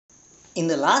In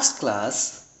the last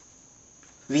class,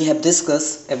 we have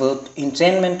discussed about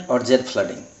entrainment or jet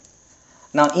flooding.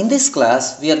 Now in this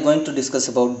class, we are going to discuss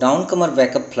about downcomer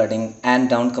backup flooding and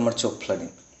downcomer choke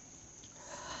flooding.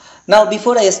 Now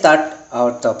before I start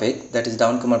our topic, that is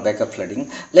downcomer backup flooding,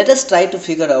 let us try to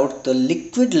figure out the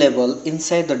liquid level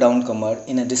inside the downcomer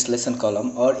in a distillation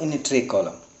column or in a tray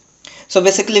column. So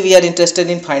basically we are interested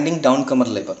in finding downcomer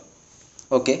level.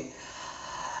 Okay.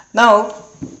 Now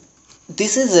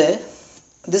this is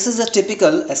a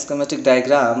typical schematic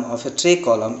diagram of a tray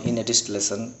column in a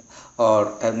distillation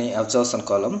or any absorption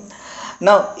column.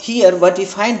 Now here what we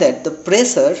find that the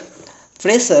pressure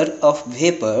of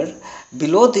vapor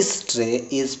below this tray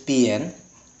is Pn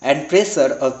and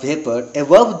pressure of vapor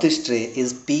above this tray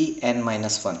is Pn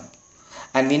minus 1.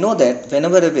 And we know that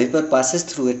whenever a vapor passes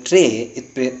through a tray,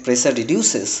 its pressure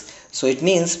reduces. So it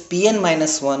means Pn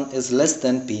minus 1 is less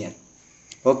than Pn.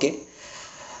 Okay.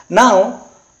 Now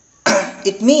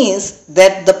it means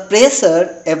that the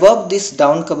pressure above this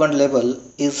downcomer level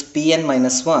is Pn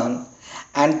minus 1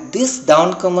 and this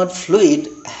downcomer fluid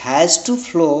has to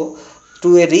flow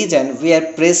to a region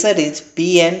where pressure is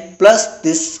Pn plus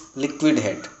this liquid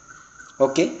head.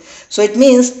 Okay. So it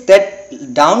means that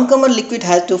downcomer liquid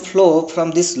has to flow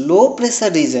from this low pressure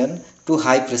region to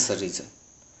high pressure region.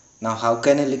 Now how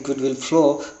can a liquid will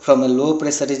flow from a low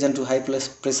pressure region to high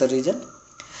pressure region?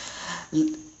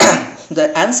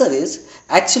 The answer is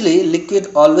actually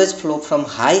liquid always flow from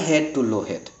high head to low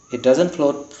head. It doesn't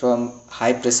flow from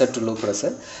high pressure to low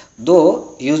pressure,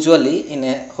 though usually in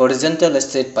a horizontal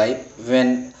straight pipe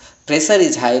when pressure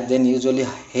is high, then usually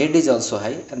head is also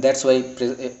high, and that's why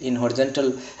in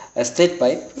horizontal straight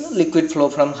pipe liquid flow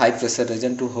from high pressure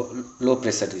region to low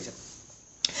pressure region.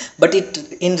 But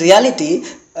in reality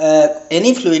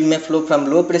any fluid may flow from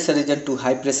low pressure region to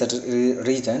high pressure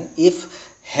region if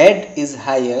head is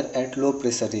higher at low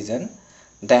pressure region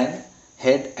than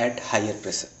head at higher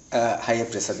pressure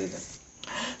region.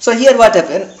 So here what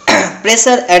happened,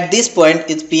 pressure at this point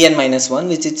is Pn minus 1,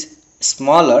 which is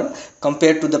smaller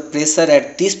compared to the pressure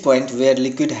at this point where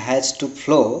liquid has to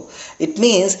flow. It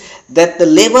means that the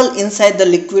level inside the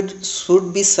liquid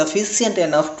should be sufficient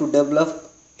enough to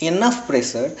develop enough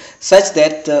pressure such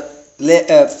that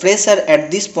the pressure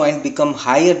at this point become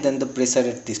higher than the pressure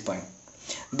at this point.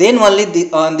 Then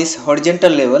only on this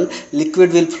horizontal level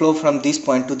liquid will flow from this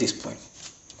point to this point.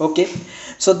 Okay.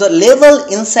 So the level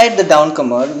inside the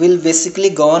downcomer will basically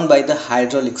go on by the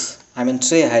hydraulics,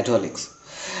 tray hydraulics.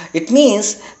 It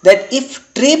means that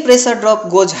if tray pressure drop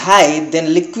goes high,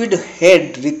 then liquid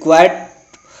head required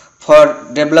for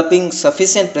developing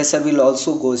sufficient pressure will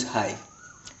also goes high.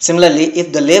 Similarly,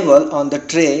 if the level on the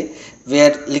tray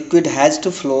where liquid has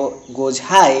to flow goes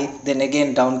high, then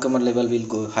again downcomer level will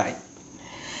go high.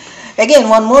 Again,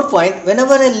 one more point,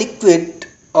 whenever a liquid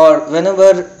or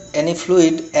whenever any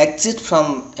fluid exits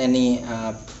from any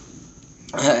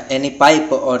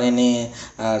pipe or any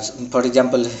for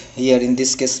example here in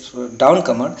this case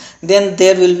downcomer, then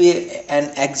there will be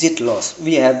an exit loss.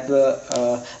 We have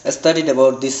studied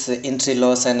about this entry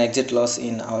loss and exit loss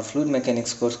in our fluid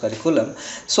mechanics course curriculum.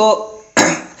 So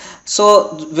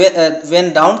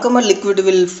when downcomer liquid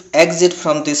will exit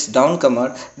from this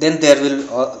downcomer, then there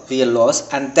will be a loss,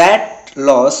 and that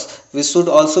loss we should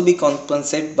also be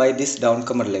compensated by this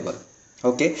downcomer level.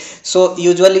 Okay. So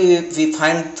usually we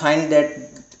find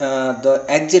that the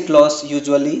exit loss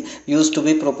usually used to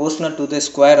be proportional to the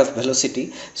square of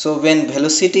velocity. So when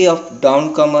velocity of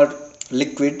downcomer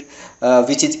liquid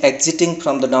which is exiting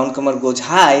from the downcomer goes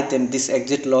high, then this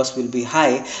exit loss will be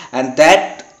high, and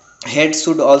that head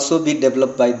should also be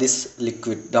developed by this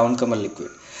liquid, downcomer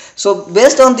liquid. So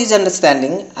based on this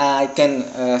understanding, I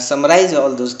can summarize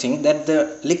all those things that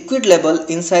the liquid level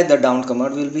inside the downcomer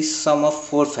will be sum of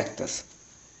 4 factors.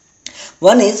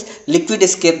 One is liquid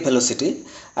escape velocity,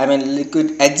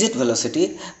 liquid exit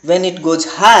velocity. When it goes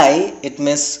high, it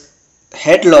means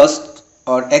head loss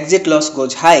or exit loss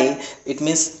goes high, it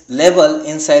means level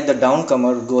inside the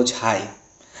downcomer goes high.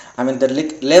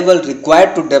 The level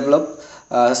required to develop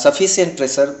sufficient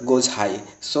pressure goes high.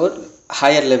 So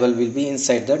higher level will be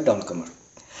inside the downcomer.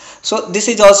 So this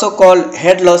is also called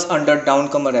head loss under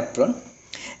downcomer apron.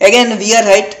 Again, wear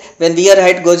height. When wear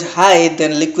height goes high,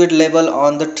 then liquid level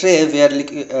on the tray where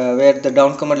the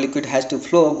downcomer liquid has to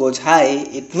flow goes high.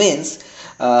 It means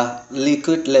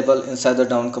liquid level inside the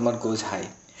downcomer goes high.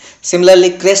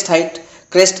 Similarly, crest height.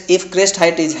 If crest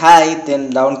height is high,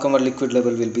 then downcomer liquid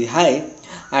level will be high.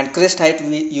 And crest height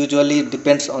usually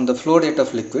depends on the flow rate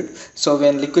of liquid. So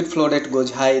when liquid flow rate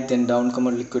goes high, then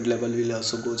downcomer liquid level will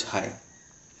also goes high.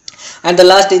 And the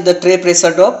last is the tray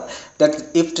pressure drop. that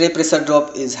if tray pressure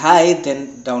drop is high, then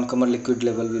downcomer liquid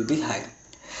level will be high.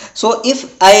 So if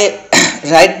I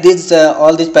write this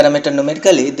all these parameter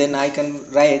numerically, then I can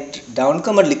write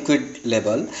downcomer liquid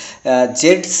level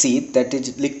ZC, that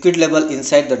is liquid level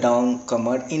inside the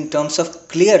downcomer in terms of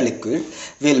clear liquid,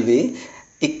 will be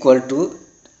equal to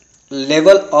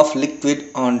level of liquid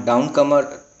on downcomer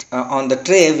on the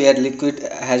tray where liquid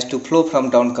has to flow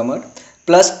from downcomer,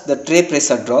 plus the tray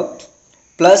pressure drop,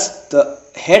 plus the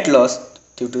head loss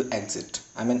due to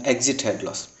exit head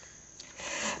loss.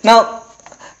 Now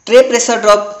tray pressure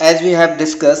drop, as we have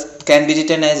discussed, can be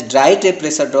written as dry tray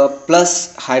pressure drop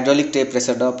plus hydraulic tray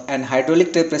pressure drop, and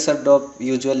hydraulic tray pressure drop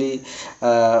usually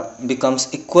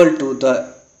becomes equal to the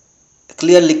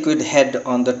clear liquid head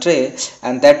on the tray,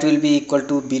 and that will be equal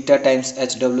to beta times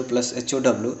HW plus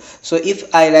HOW. So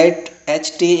if I write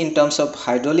HT in terms of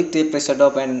hydraulic tray pressure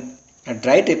drop and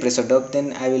dry tray pressure drop,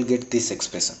 then I will get this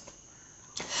expression.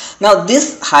 Now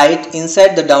this height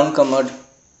inside the downcomer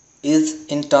is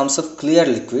in terms of clear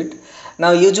liquid.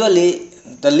 Now usually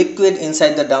the liquid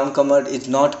inside the downcomer is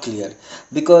not clear,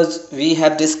 because we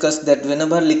have discussed that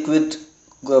whenever liquid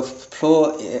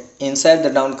flow inside the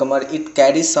downcomer, it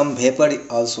carries some vapor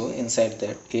also inside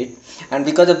that it, and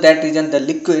because of that reason the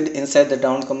liquid inside the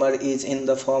downcomer is in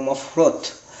the form of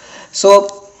froth.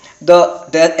 So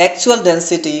the actual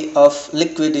density of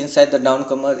liquid inside the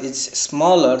downcomer is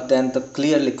smaller than the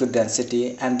clear liquid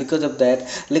density, and because of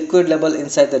that liquid level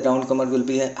inside the downcomer will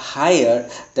be higher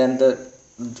than the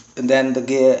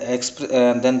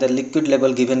liquid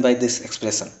level given by this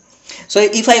expression. So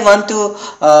if I want to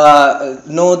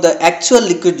know the actual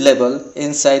liquid level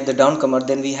inside the downcomer,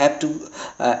 then we have to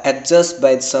adjust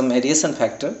by some aeration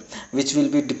factor, which will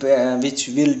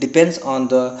depends on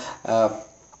the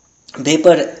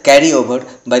vapor carryover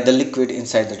by the liquid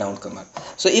inside the downcomer.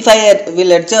 So if I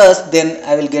will adjust, then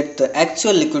I will get the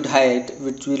actual liquid height,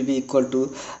 which will be equal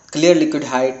to clear liquid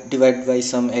height divided by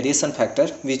some aeration factor,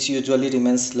 which usually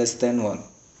remains less than 1.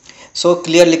 So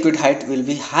clear liquid height will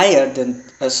be higher than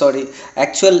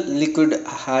actual liquid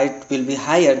height will be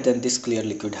higher than this clear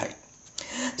liquid height.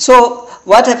 So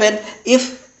what happens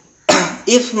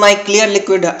if my clear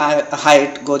liquid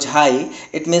height goes high,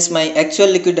 it means my actual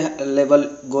liquid level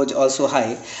goes also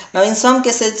high. Now in some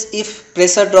cases, if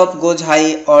pressure drop goes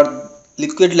high, or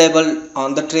liquid level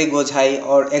on the tray goes high,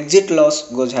 or exit loss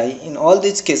goes high, in all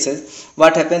these cases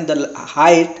what happens, the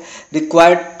height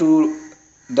required to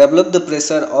develop the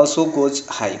pressure also goes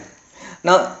high.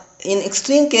 Now in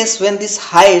extreme case, when this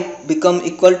height become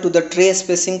equal to the tray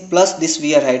spacing plus this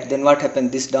wear height, then what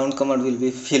happens, this downcomer will be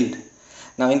filled.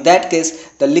 Now in that case,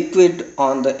 the liquid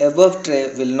on the above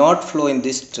tray will not flow in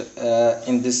this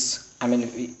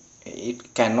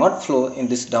it cannot flow in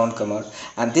this downcomer,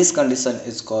 and this condition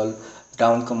is called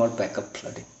downcomer backup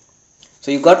flooding.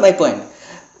 So you got my point.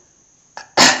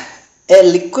 A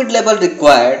liquid level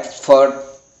required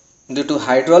due to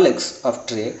hydraulics of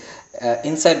tray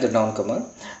inside the downcomer,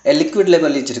 a liquid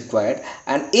level is required,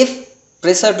 and if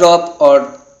pressure drop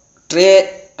or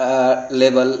tray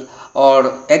level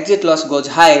or exit loss goes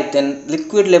high, then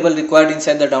liquid level required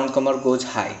inside the downcomer goes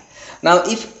high. Now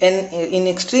if in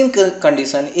extreme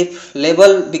condition, if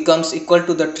level becomes equal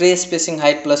to the tray spacing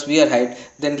height plus wear height,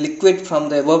 then liquid from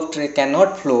the above tray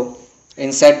cannot flow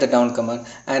inside the downcomer,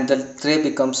 and the tray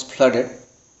becomes flooded,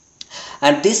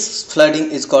 and this flooding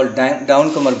is called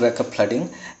downcomer backup flooding.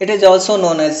 It is also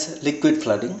known as liquid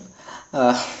flooding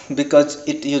because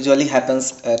it usually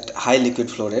happens at high liquid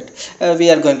flow rate. We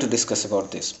are going to discuss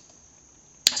about this.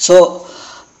 So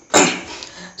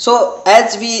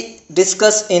as we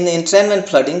discuss in entrainment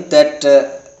flooding, that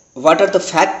what are the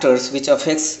factors which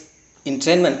affects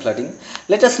entrainment flooding,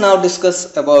 let us now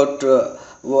discuss about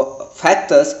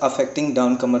factors affecting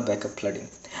downcomer backup flooding.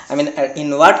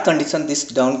 In what condition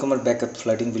this downcomer backup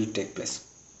flooding will take place.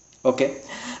 Okay,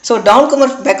 so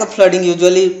downcomer backup flooding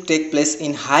usually take place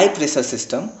in high pressure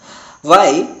system.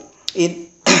 Why?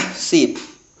 See,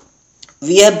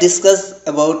 we have discussed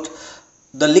about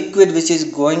the liquid which is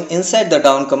going inside the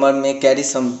downcomer may carry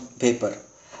some vapor,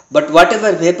 but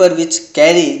whatever vapor which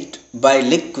carried by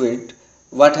liquid,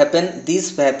 what happened,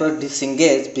 this vapor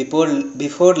disengage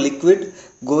before liquid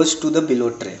goes to the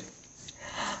below tray.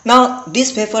 Now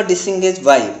this vapor disengage,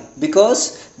 why?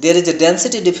 Because there is a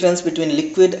density difference between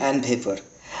liquid and vapor,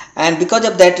 and because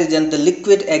of that reason the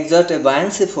liquid exert a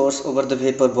buoyancy force over the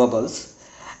vapor bubbles,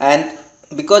 and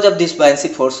because of this buoyancy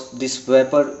force this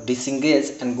vapor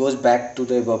disengage and goes back to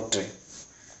the above tray.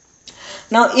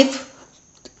 Now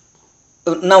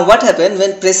what happens,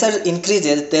 when pressure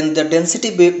increases, then the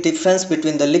density difference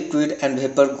between the liquid and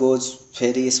vapor goes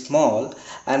very small,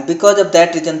 and because of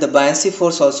that reason the buoyancy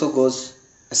force also goes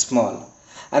small,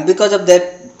 and because of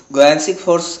that buoyancy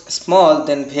force small,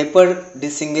 then vapor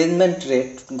disengagement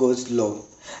rate goes low,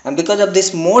 and because of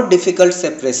this more difficult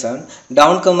separation,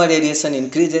 downcomer radiation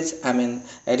increases.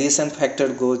 Radiation factor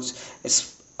goes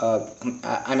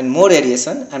more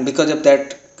radiation, and because of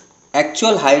that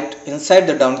actual height inside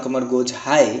the downcomer goes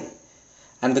high,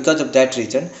 and because of that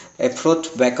reason a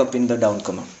froth backup in the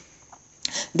downcomer.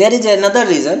 There is another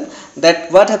reason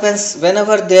that what happens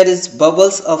whenever there is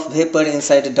bubbles of vapor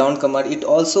inside a downcomer, it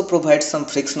also provides some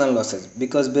frictional losses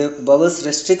because bubbles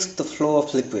restricts the flow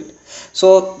of liquid.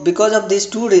 So because of these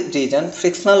two reasons,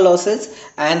 frictional losses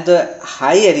and the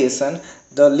high aeration,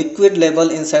 the liquid level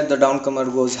inside the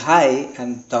downcomer goes high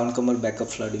and downcomer backup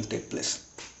flooding take place.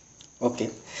 Okay.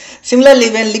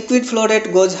 Similarly, when liquid flow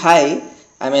rate goes high,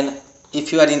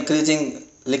 if you are increasing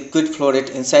liquid flow rate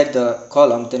inside the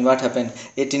column, then what happens?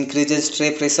 It increases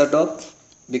tray pressure drop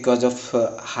because of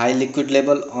high liquid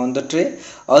level on the tray.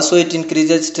 Also it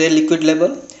increases tray liquid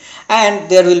level, and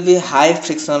there will be high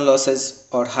frictional losses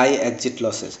or high exit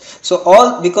losses.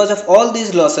 So because of all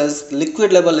these losses,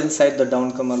 liquid level inside the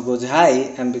downcomer goes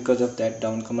high, and because of that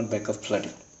downcomer backup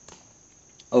flooding.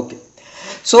 Okay.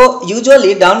 So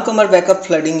usually downcomer backup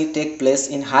flooding take place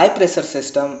in high pressure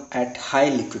system at high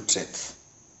liquid rates.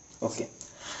 Okay.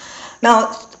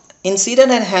 Now, in Seaton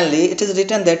and Hanley, it is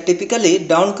written that typically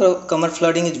downcomer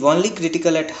flooding is only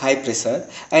critical at high pressure,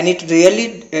 and it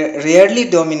rarely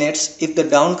dominates if the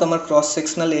downcomer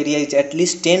cross-sectional area is at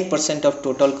least 10% of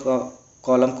total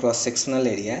column cross-sectional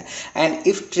area, and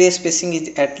if tray spacing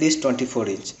is at least 24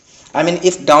 inch.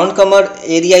 If downcomer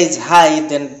area is high,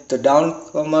 then the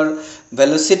downcomer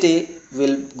velocity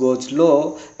will goes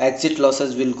low, exit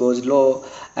losses will goes low,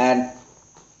 and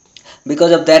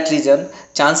because of that reason,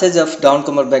 chances of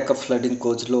downcomer backup flooding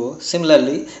goes low.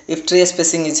 Similarly, if tray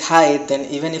spacing is high, then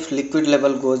even if liquid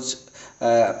level goes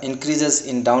increases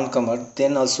in downcomer,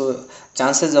 then also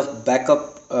chances of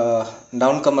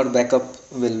downcomer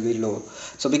backup will be low.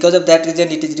 So because of that reason,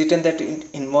 it is written that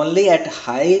in only at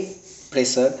high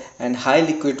pressure and high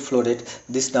liquid flow rate,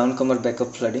 this downcomer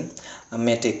backup flooding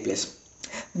may take place.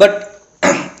 But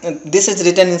this is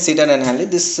written in Seaton and Hanley.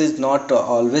 This is not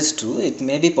always true. It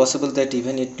may be possible that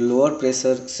even at lower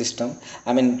pressure system,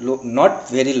 not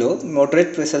very low,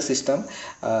 moderate pressure system,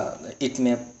 it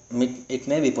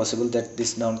may be possible that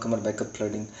this downcomer backup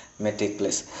flooding may take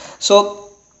place. So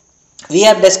we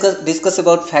have discussed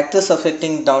about factors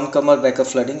affecting downcomer backup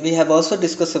flooding. We have also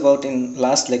discussed about in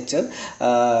last lecture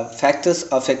factors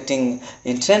affecting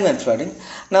entrainment flooding.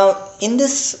 Now in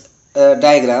this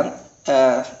diagram,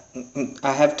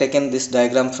 I have taken this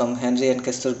diagram from Henry and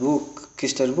Kister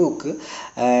book,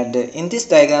 and in this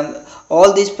diagram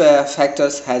all these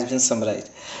factors has been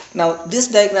summarized. Now this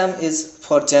diagram is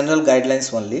for general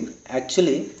guidelines only.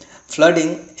 Actually,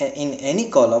 flooding in any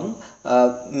column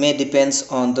may depends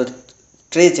on the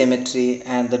tray geometry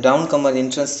and the downcomer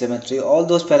entrance geometry. All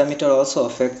those parameters also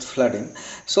affect flooding.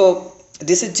 So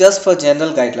this is just for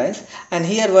general guidelines, and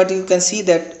here what you can see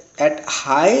that at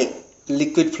high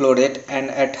liquid flow rate and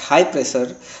at high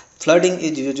pressure, flooding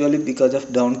is usually because of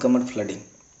downcomer flooding.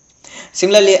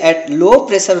 Similarly, at low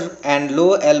pressure and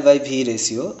low L by V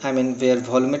ratio, where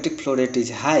volumetric flow rate is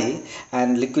high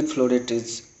and liquid flow rate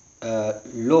is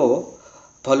low,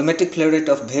 volumetric flow rate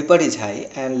of vapor is high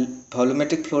and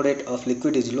volumetric flow rate of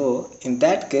liquid is low, in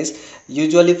that case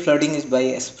usually flooding is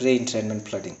by spray entrainment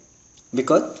flooding,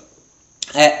 because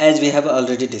as we have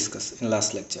already discussed in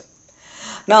last lecture.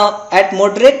 Now at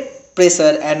moderate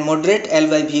pressure and moderate L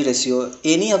by V ratio,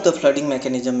 any of the flooding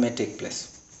mechanism may take place.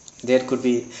 There could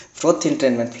be froth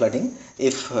entrainment flooding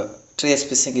if tray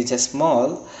spacing is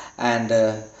small and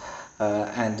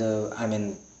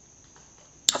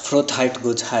froth height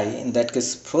goes high. In that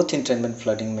case, froth entrainment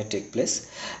flooding may take place.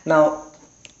 Now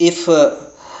if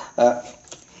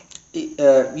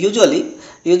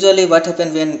usually what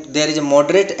happens when there is a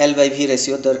moderate L by V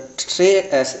ratio, the tray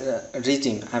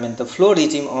regime, the flow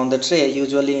regime on the tray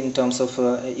usually in terms of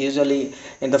usually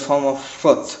in the form of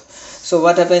froth. So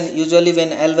what happens usually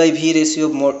when L by V ratio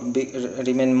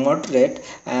remain moderate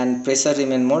and pressure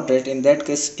remain moderate, in that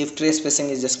case if tray spacing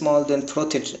is small, then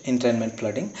froth entrainment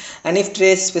flooding, and if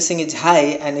tray spacing is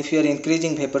high and if you are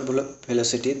increasing vapor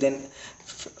velocity, then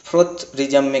froth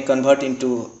regime may convert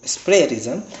into spray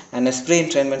regime, and a spray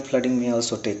entrainment flooding may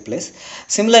also take place.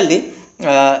 Similarly,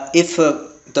 if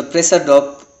the pressure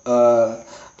drop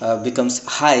becomes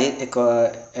high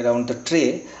around the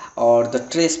tray, or the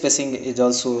tray spacing is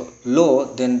also low,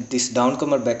 then this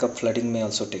downcomer backup flooding may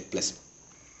also take place.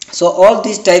 So all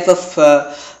these type of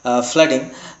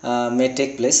flooding may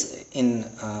take place in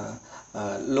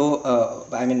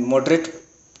moderate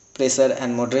pressure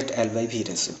and moderate L by V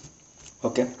ratio.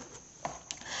 Okay.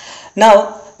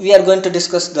 Now we are going to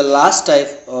discuss the last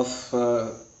type of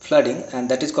flooding, and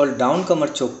that is called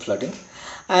downcomer choke flooding,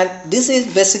 and this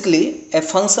is basically a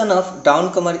function of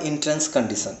downcomer entrance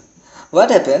condition.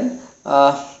 What happen?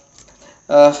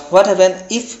 What happen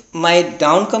if my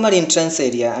downcomer entrance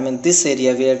area, I mean this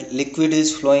area where liquid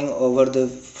is flowing over the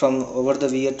from over the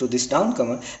weir to this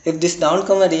downcomer, if this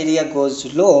downcomer area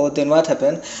goes low, then what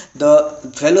happen? The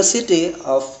velocity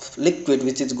of liquid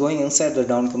which is going inside the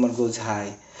downcomer goes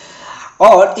high.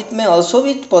 Or it may also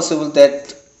be possible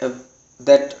that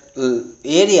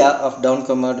area of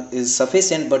downcomer is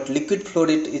sufficient but liquid flow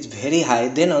rate is very high,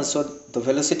 then also the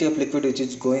velocity of liquid which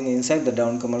is going inside the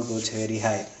downcomer goes very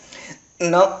high.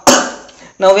 Now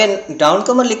when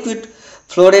downcomer liquid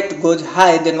flow rate goes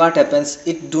high, then what happens?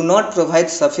 It do not provide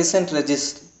sufficient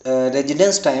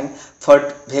residence time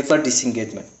for vapor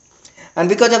disengagement, and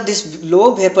because of this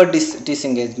low vapor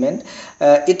disengagement,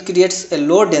 it creates a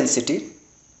low density,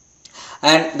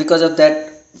 and because of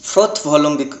that froth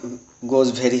volume goes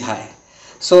very high.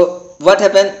 So what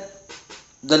happens?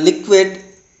 The liquid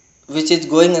which is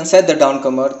going inside the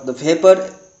downcomer, the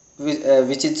vapor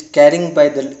which is carried by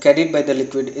the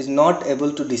liquid is not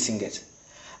able to disengage,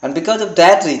 and because of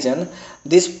that reason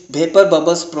these vapor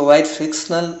bubbles provide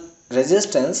frictional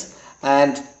resistance,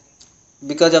 and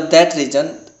because of that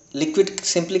reason liquid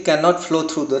simply cannot flow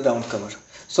through the downcomer.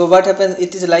 So what happens?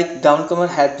 It is like downcomer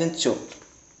has been choked.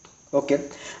 Okay,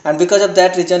 and because of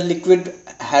that reason liquid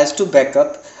has to back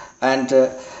up, and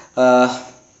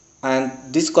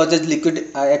this causes liquid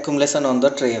accumulation on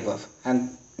the tray above,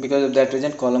 and because of that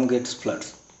reason column gets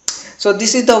floods. So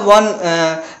this is the one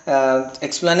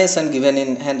explanation given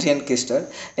in Henry and Kister.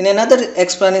 In another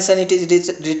explanation it is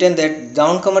written that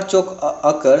downcomer choke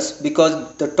occurs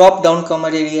because the top downcomer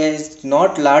area is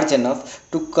not large enough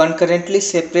to concurrently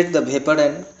separate the vapor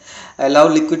and allow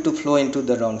liquid to flow into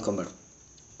the downcomer.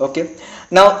 Okay.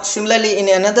 Now similarly in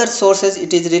another sources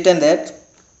it is written that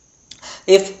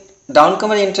if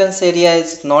downcomer entrance area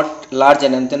is not large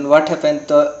enough, then what happens?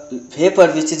 The vapor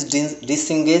which is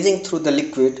disengaging through the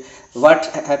liquid, what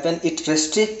happens? It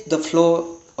restricts the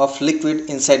flow of liquid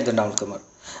inside the downcomer.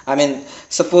 I mean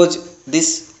suppose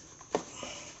this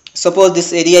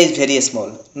area is very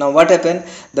small. Now what happens?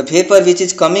 The vapor which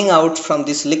is coming out from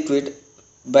this liquid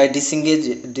by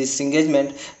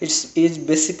disengagement, it is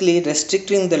basically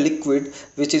restricting the liquid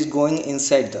which is going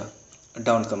inside the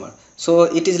downcomer. So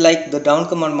it is like the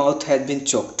downcomer mouth has been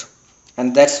choked,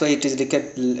 and that's why it is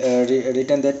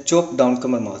written that choked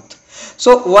downcomer mouth.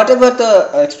 So whatever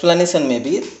the explanation may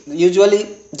be, usually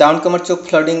downcomer choke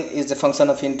flooding is a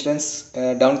function of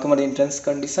downcomer entrance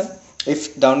condition.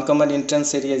 If downcomer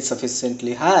entrance area is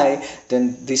sufficiently high,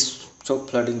 then this choke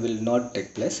flooding will not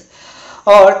take place,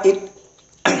 or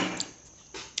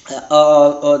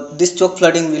this choke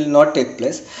flooding will not take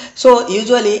place. So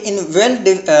usually in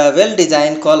well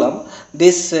designed column,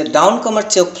 this downcomer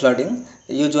choke flooding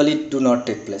usually do not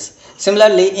take place.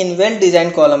 Similarly in well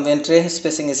designed column, when tray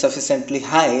spacing is sufficiently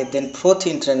high, then froth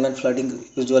entrainment flooding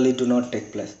usually do not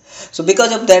take place. So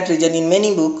because of that reason, in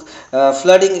many books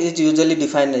flooding is usually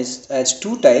defined as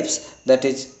two types, that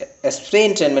is a spray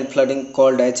entrainment flooding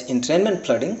called as entrainment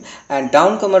flooding, and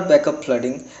downcomer backup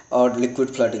flooding or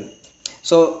liquid flooding.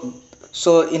 So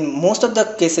in most of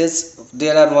the cases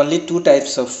there are only two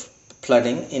types of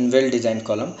flooding in well designed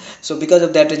column. So because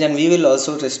of that reason we will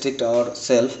also restrict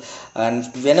ourselves, and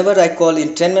whenever I call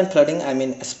entrainment flooding, I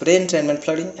mean spray entrainment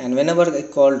flooding, and whenever I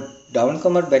call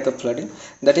downcomer backup flooding,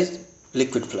 that is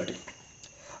liquid flooding.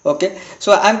 Okay,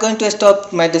 so I am going to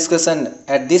stop my discussion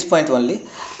at this point only.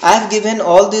 I have given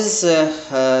all this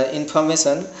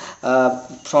information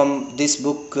from this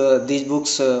book, these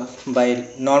books by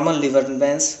Norman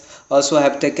Lieberman's. Also I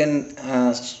have taken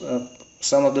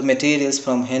some of the materials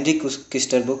from Henry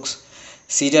Kister books,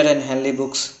 Cedar and Henley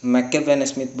books, McCabe and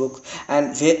Smith book,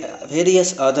 and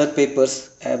various other papers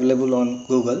available on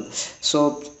Google.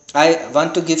 So I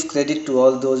want to give credit to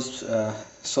all those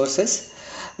sources.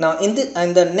 Now in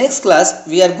the next class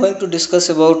we are going to discuss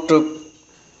about the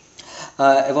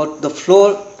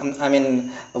flow. I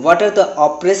mean, what are the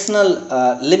operational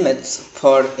limits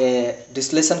for a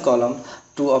distillation column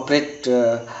to operate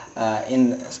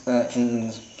in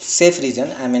safe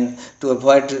region, I mean to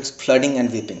avoid flooding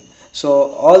and weeping.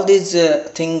 So all these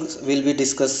things will be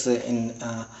discussed in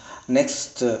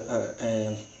next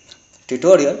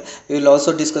tutorial. We will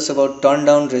also discuss about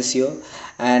turndown ratio,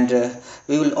 and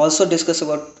we will also discuss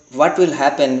about what will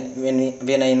happen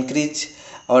when I increase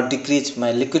or decrease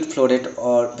my liquid flow rate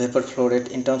or vapor flow rate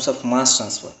in terms of mass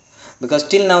transfer, because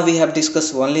till now we have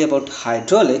discussed only about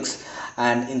hydraulics,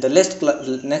 and in the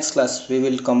next class we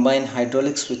will combine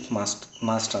hydraulics with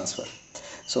mass transfer.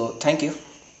 So thank you.